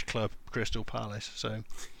large club Crystal Palace. So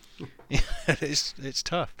it's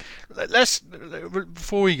tough. Let's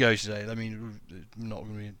before we go today. I mean,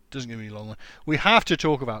 doesn't give me a long one. We have to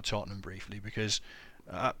talk about Tottenham briefly because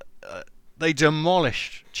they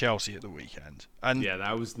demolished Chelsea at the weekend, and yeah,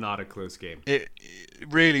 that was not a close game. It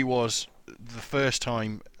really was the first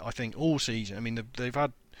time I think all season. I mean, they've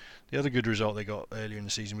had the other good result they got earlier in the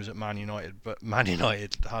season was at Man United, but Man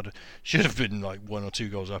United should have been like 1 or 2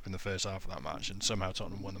 goals up in the first half of that match, and somehow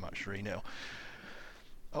Tottenham won the match 3-0.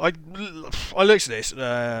 I looked at this.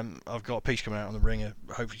 I've got a piece coming out on the Ringer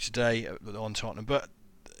hopefully today on Tottenham, but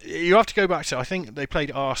you have to go back to, I think they played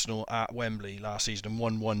Arsenal at Wembley last season and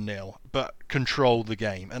won 1-0, but controlled the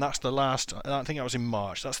game. And that's the last, I think that was in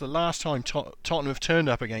March, that's the last time Tottenham have turned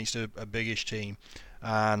up against a biggish team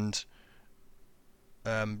and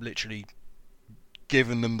literally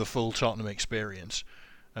given them the full Tottenham experience,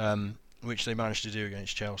 which they managed to do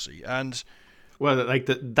against Chelsea. And well, like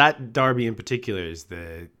that derby in particular is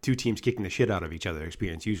the two teams kicking the shit out of each other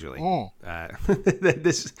experience usually.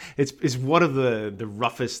 This it's one of the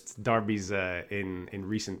roughest derbies in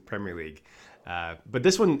recent Premier League. But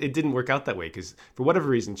this one, it didn't work out that way because for whatever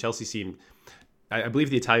reason, Chelsea seemed, I believe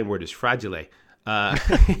the Italian word is fragile.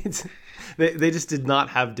 They just did not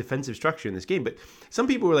have defensive structure in this game. But some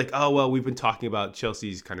people were like, oh, well, we've been talking about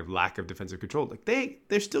Chelsea's kind of lack of defensive control. Like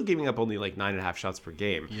they're still giving up only like 9.5 shots per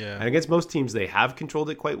game. Yeah. And against most teams, they have controlled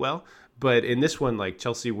it quite well. But in this one, like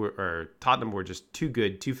Tottenham were just too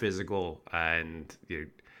good, too physical. And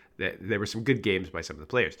there were some good games by some of the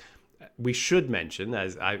players. We should mention,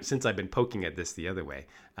 since I've been poking at this the other way,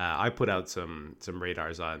 I put out some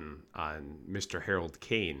radars on Mr. Harold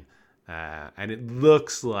Kane. And it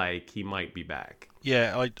looks like he might be back.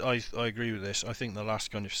 Yeah, I agree with this. I think the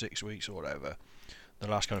last kind of 6 weeks or whatever, the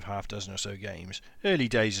last kind of half dozen or so games, early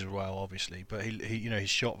days as well, obviously, but he his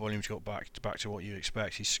shot volume's got back to what you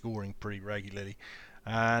expect. He's scoring pretty regularly,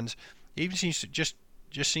 and he even seems to just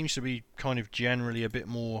seems to be kind of generally a bit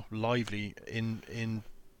more lively in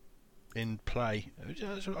play.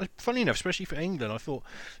 Funny enough, especially for England, I thought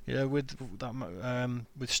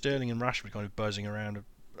with Sterling and Rashford kind of buzzing around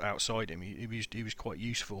outside him, he was quite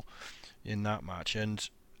useful in that match. And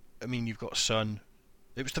I mean, you've got Son.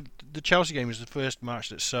 It was the Chelsea game was the first match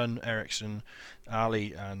that Son, Eriksen,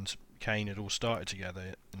 Ali, and Kane had all started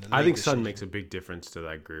together. I think Son makes a big difference to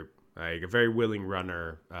that group. Like a very willing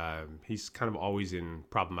runner. He's kind of always in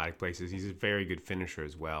problematic places. He's a very good finisher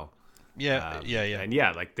as well. Yeah. And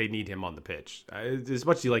yeah, like they need him on the pitch. As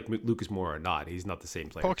much as you like Lucas Moura or not, he's not the same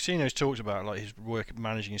player. Pochettino's talked about like his work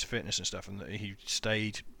managing his fitness and stuff, and that he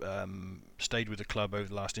stayed with the club over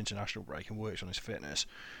the last international break and worked on his fitness.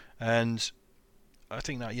 And I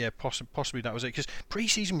think that possibly that was it, because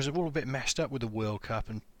pre-season was all a bit messed up with the World Cup,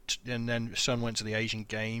 and then Son went to the Asian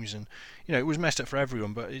Games, and it was messed up for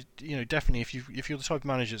everyone. But definitely if you're the type of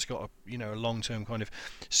manager that's got a long-term kind of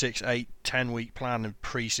 6, 8, 10 week plan of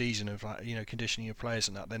pre-season of conditioning your players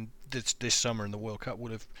and that, then this summer in the World Cup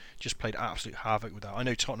would have just played absolute havoc with that. I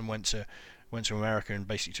know Tottenham went to America and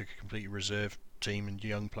basically took a completely reserve team and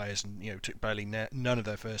young players, and took barely none of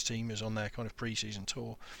their first teamers on their kind of pre-season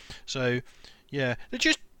tour. So yeah,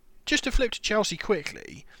 just to flip to Chelsea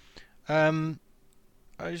quickly.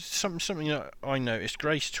 Something that I noticed.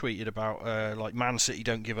 Grace tweeted about like Man City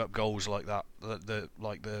don't give up goals like that,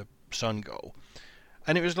 the Son goal,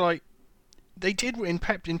 and it was like they did in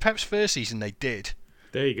Pep's first season. They did.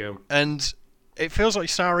 There you go. And it feels like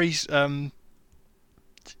Sarri's.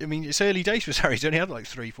 I mean, it's early days for Sarri. He's only had like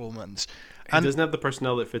 3-4 months. He doesn't have the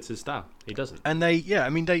personnel that fits his style. He doesn't. And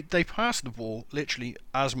they pass the ball literally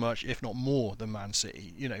as much, if not more, than Man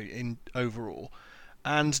City. In overall,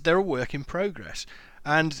 and they're a work in progress.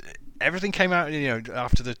 And everything came out,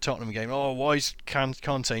 after the Tottenham game. Oh, why is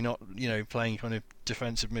Conte not, playing kind of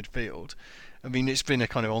defensive midfield? I mean, it's been a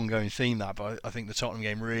kind of ongoing theme that, but I think the Tottenham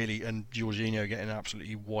game really, and Jorginho getting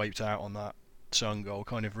absolutely wiped out on that Son goal,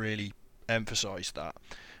 kind of really emphasised that.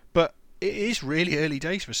 But it is really early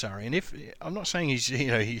days for Sarri, and if I'm not saying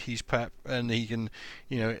he's Pep and he can,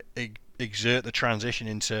 exert the transition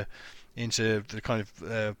into the kind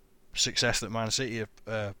of success that Man City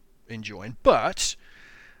are enjoying, but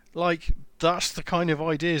like that's the kind of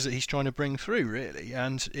ideas that he's trying to bring through, really,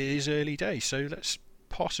 and it is early days, so let's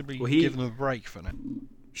possibly give them a break for now.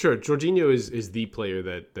 Sure, Jorginho is the player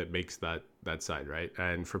that makes that that side, right?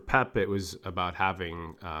 And for Pep, it was about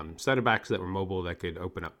having center backs that were mobile, that could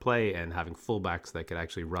open up play, and having fullbacks that could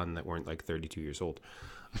actually run, that weren't like 32 years old.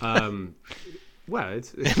 Well,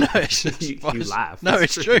 you laugh. No,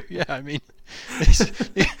 it's true. Yeah, I mean,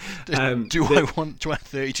 do I want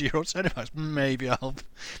 32-year-old centre backs? Maybe not.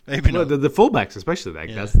 The fullbacks, especially,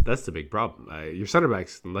 that's the big problem. Your centre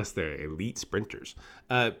backs, unless they're elite sprinters.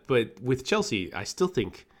 But with Chelsea, I still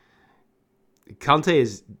think Conte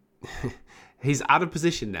is he's out of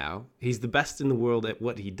position now. He's the best in the world at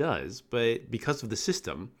what he does, but because of the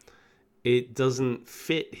system, it doesn't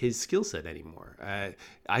fit his skill set anymore.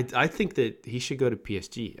 I think that he should go to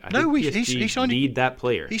PSG. PSG need that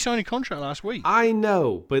player. He signed a contract last week. I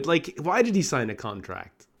know, but like, why did he sign a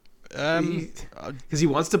contract? Because he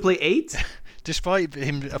wants to play 8? Despite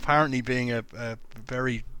him apparently being a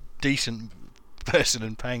very decent person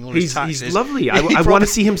and paying all his taxes. He's lovely. I want to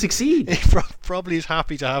see him succeed. He probably is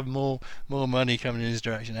happy to have more money coming in his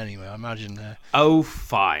direction anyway, I imagine. Oh,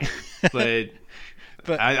 fine. But...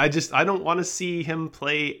 But I don't want to see him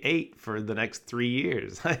play 8 for the next 3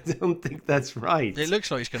 years. I don't think that's right. It looks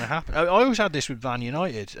like it's going to happen. I always had this with Man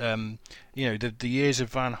United. The years of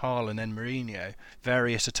Van Gaal and then Mourinho,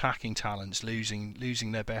 various attacking talents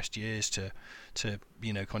losing their best years to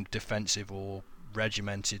kind of defensive or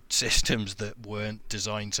regimented systems that weren't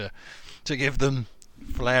designed to give them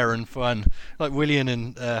flair and fun. Like Willian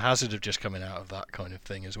and Hazard have just coming out of that kind of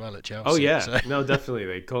thing as well at Chelsea. Oh yeah, so. No, definitely.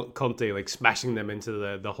 Like Conte like smashing them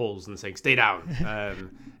into the holes and saying stay down.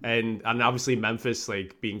 And obviously Memphis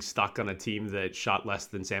like being stuck on a team that shot less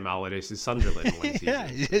than Sam Allardyce's Sunderland one season. Yeah,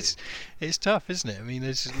 it's tough, isn't it? I mean,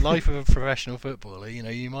 it's the life of a professional footballer.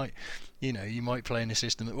 You might play in a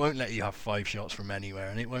system that won't let you have 5 shots from anywhere,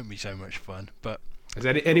 and it won't be so much fun. But has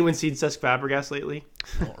anyone seen Cesc Fabregas lately?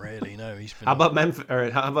 Not really, no. He's been. How about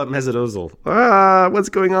Mesut Ozil? What's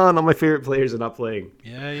going on? All my favorite players are not playing.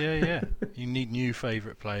 Yeah. You need new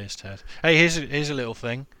favorite players, Ted. Hey, here's a little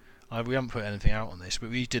thing. We haven't put anything out on this,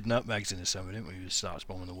 but we did nutmegs in the summer, didn't we? With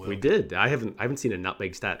StatsBomb in the world. We did. I haven't seen a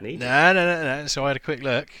nutmeg stat in ages. No. So I had a quick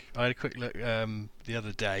look. The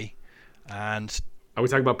other day, and are we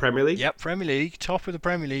talking about Premier League? Yep, Premier League. Top of the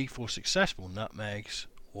Premier League for successful nutmegs.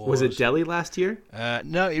 Was it Delhi last year?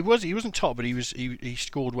 No, he wasn't top, but he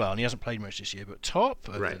scored well, and he hasn't played much this year. But top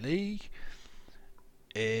of the league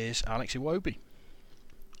is Alex Iwobi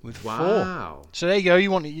with 4. So there you go.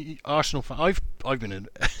 You want Arsenal fan? I've been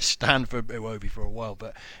a stand for Iwobi for a while,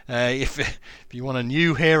 but if you want a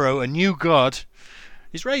new hero, a new god,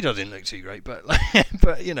 his radar didn't look too great, but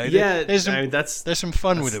there's some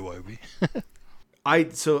fun with Iwobi. I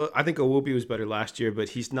think Iwobi was better last year, but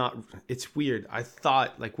he's not. It's weird. I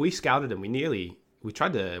thought we scouted him. We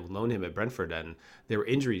tried to loan him at Brentford, and there were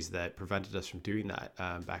injuries that prevented us from doing that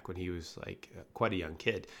back when he was quite a young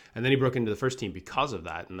kid. And then he broke into the first team because of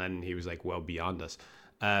that, and then he was well beyond us.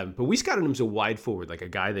 But we scouted him as a wide forward, like a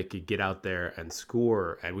guy that could get out there and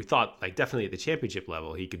score. And we thought definitely at the championship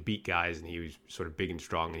level he could beat guys, and he was sort of big and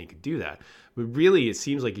strong, and he could do that. But really, it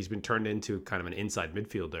seems like he's been turned into kind of an inside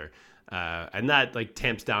midfielder. And that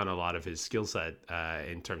tamps down a lot of his skill set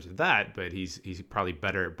in terms of that, but he's probably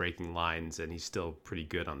better at breaking lines, and he's still pretty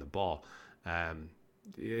good on the ball.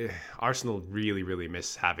 Arsenal really, really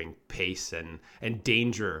miss having pace and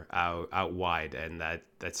danger out wide, and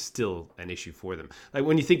that's still an issue for them.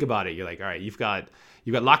 When you think about it, you're all right, you've got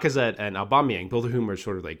Lacazette and Aubameyang, both of whom are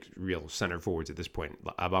sort of real center forwards at this point.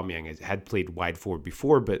 Aubameyang had played wide forward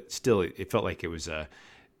before, but still it felt like it was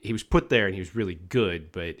he was put there and he was really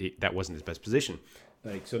good, but that wasn't his best position.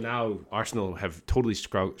 So now Arsenal have totally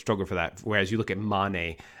struggled for that. Whereas you look at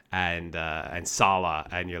Mane and Salah,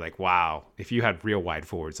 and you're wow, if you had real wide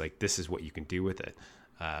forwards, this is what you can do with it.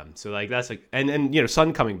 So that's and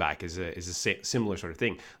Son coming back is a similar sort of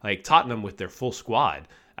thing. Tottenham with their full squad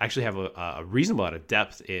actually have a reasonable amount of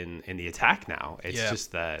depth in the attack now. It's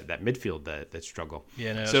just that midfield that struggle.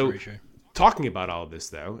 Yeah, no, that's very true. Talking about all of this,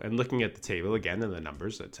 though, and looking at the table again and the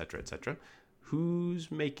numbers, etc., who's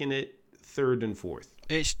making it 3rd and 4th?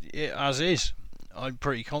 It's as is. I'm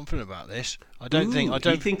pretty confident about this.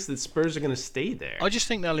 He thinks that Spurs are going to stay there. I just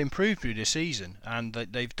think they'll improve through this season, and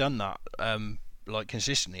they've done that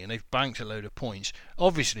consistently, and they've banked a load of points.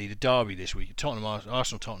 Obviously, the derby this week,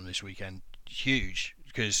 Arsenal-Tottenham this weekend, huge,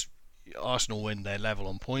 because Arsenal win, they're level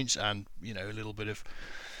on points, and a little bit of,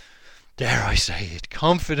 dare I say it,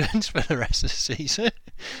 confidence for the rest of the season.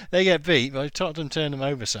 They get beat, but if Tottenham turn them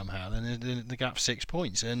over somehow, then the gap's 6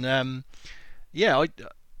 points. And I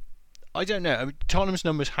don't know. I mean, Tottenham's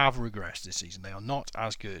numbers have regressed this season. They are not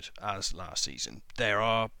as good as last season. There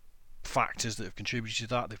are factors that have contributed to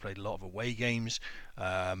that. They've played a lot of away games.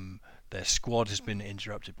 Their squad has been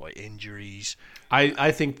interrupted by injuries.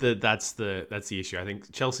 I think that's the issue. I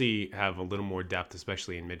think Chelsea have a little more depth,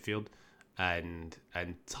 especially in midfield, and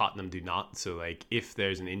Tottenham do not. So like, if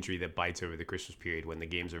there's an injury that bites over the Christmas period when the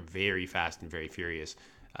games are very fast and very furious,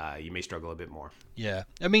 you may struggle a bit more. Yeah,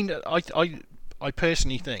 I mean, I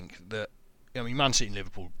personally think that, I mean, Man City and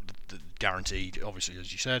Liverpool guaranteed, obviously,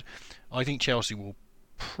 as you said. I think Chelsea will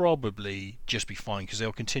probably just be fine because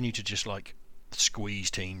they'll continue to just like squeeze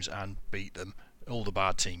teams and beat them, all the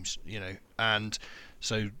bad teams, and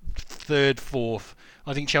so third, fourth,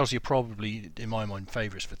 I think Chelsea are probably, in my mind,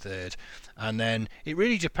 favourites for third, and then it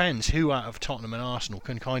really depends who out of Tottenham and Arsenal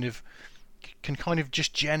can kind of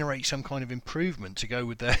just generate some kind of improvement to go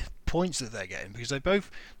with their points that they're getting, because they've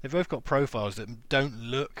both got profiles that don't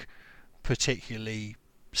look particularly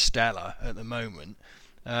stellar at the moment.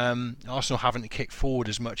 Arsenal haven't kicked forward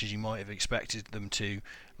as much as you might have expected them to,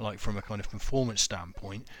 like from a kind of performance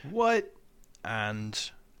standpoint. What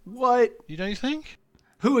You don't think?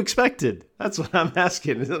 Who expected? That's what I'm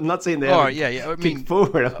asking. I'm not saying they haven't kicked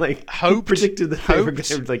forward. I'm like, who predicted that they were going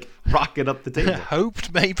to like rocket up the table?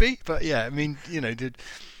 Hoped maybe, but yeah, I mean,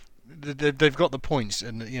 they've got the points,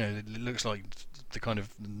 and it looks like the kind of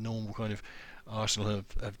normal kind of Arsenal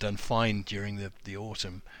have done fine during the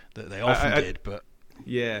autumn that they often did, but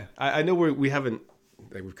yeah, I know we've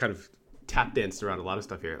kind of tap danced around a lot of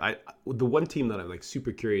stuff here. The one team that I'm like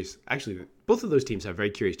super curious, actually, both of those teams have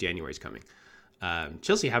very curious Januaries coming.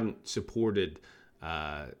 Chelsea haven't supported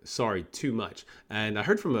Sarri too much, and I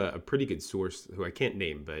heard from a pretty good source who I can't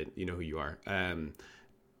name, but you know who you are,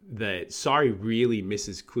 that Sarri really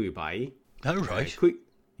misses Koulibaly. Oh right.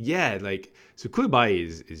 So Koulibaly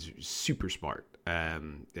is super smart,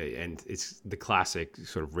 and it's the classic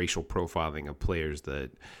sort of racial profiling of players that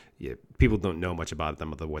people don't know much about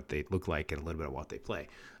them other than what they look like and a little bit of what they play.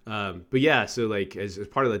 But yeah, so like as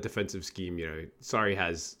part of that defensive scheme, Sarri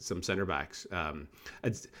has some center backs.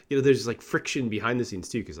 There's like friction behind the scenes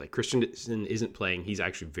too, because like Christensen isn't playing. He's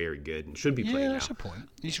actually very good and should be playing now. Yeah, that's a point.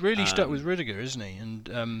 He's really stuck with Rudiger, isn't he?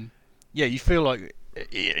 And you feel like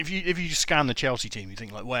if you scan the Chelsea team, you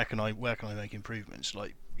think like, where can I make improvements?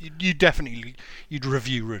 Like you'd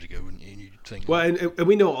review Rudiger, wouldn't you? And you'd think, well, and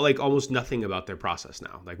we know like almost nothing about their process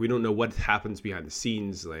now. Like we don't know what happens behind the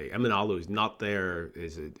scenes. Like Emanalo is not there.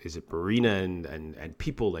 Is it Barina and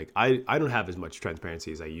people like I don't have as much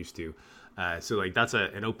transparency as I used to. So like that's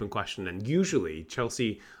an open question. And usually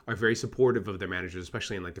Chelsea are very supportive of their managers,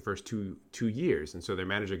 especially in like the first two years. And so their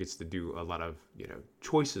manager gets to do a lot of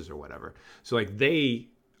choices or whatever. So like they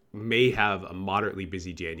may have a moderately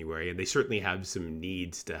busy January, and they certainly have some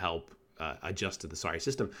needs to help adjust to the Sarri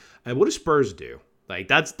system. And what do Spurs do? Like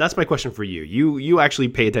that's my question for you. You actually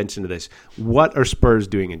pay attention to this. What are Spurs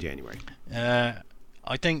doing in January?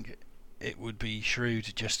 I think it would be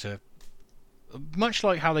shrewd just to, much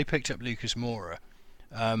like how they picked up Lucas Moura,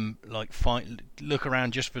 look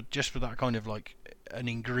around just for that kind of like an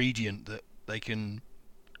ingredient that they can.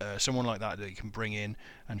 Someone like that you can bring in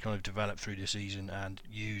and kind of develop through the season and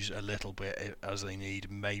use a little bit as they need,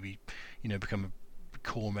 maybe become a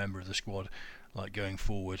core member of the squad like going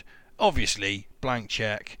forward. Obviously, blank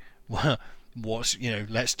check.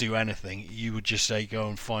 Let's do anything. You would just say go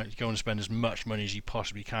and spend as much money as you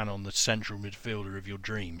possibly can on the central midfielder of your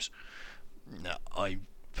dreams. No, I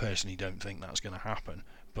personally don't think that's going to happen,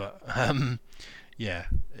 but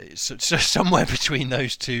it's somewhere between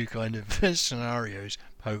those two kind of scenarios.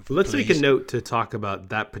 Hopefully. Let's make a note to talk about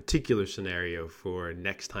that particular scenario for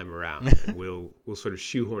next time around. And we'll sort of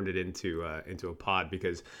shoehorn it into a pod,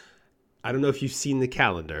 because I don't know if you've seen the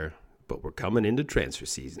calendar, but we're coming into transfer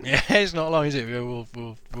season. Yeah, it's not long, is it?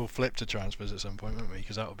 We'll flip to transfers at some point, won't we?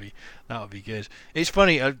 Because that would be good. It's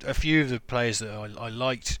funny. A few of the players that I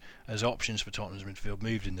liked as options for Tottenham's midfield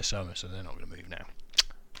moved in the summer, so they're not going to move now.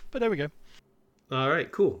 But there we go. All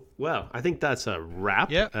right, cool. Well, I think that's a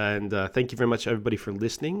wrap. Yeah. And thank you very much, everybody, for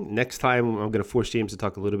listening. Next time, I'm going to force James to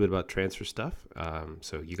talk a little bit about transfer stuff.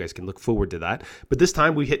 So you guys can look forward to that. But this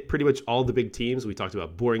time, we hit pretty much all the big teams. We talked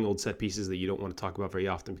about boring old set pieces that you don't want to talk about very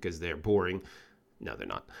often because they're boring. No, they're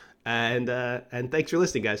not. And thanks for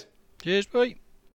listening, guys. Cheers, bye.